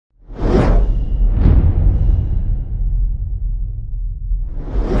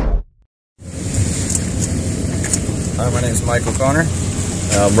is Mike O'Connor.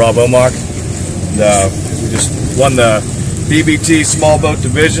 Rob Omak. We just won the BBT small boat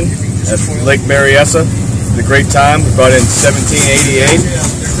division at Lake Berryessa. It's a great time. We brought in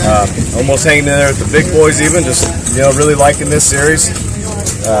 1788. Almost hanging in there with the big boys even. Just, you know, really liking this series.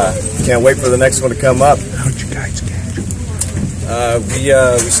 Can't wait for the next one to come up. How'd you guys catch? We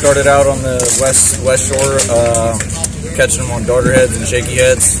started out on the west shore, catching them on darter heads and shaky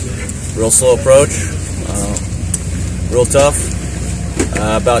heads. Real slow approach, real tough.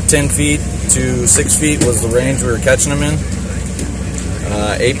 About 10 feet to 6 feet was the range we were catching them in.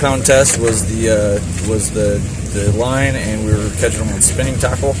 8-pound test was the line, and we were catching them on spinning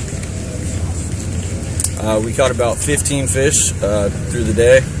tackle. We caught about 15 fish through the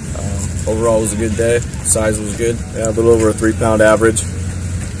day. Overall, it was a good day. Size was good. Yeah, a little over a 3-pound average.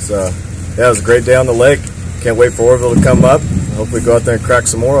 So, yeah, it was a great day on the lake. Can't wait for Orville to come up. Hopefully go out there and crack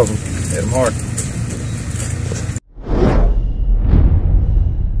some more of them. Hit them hard.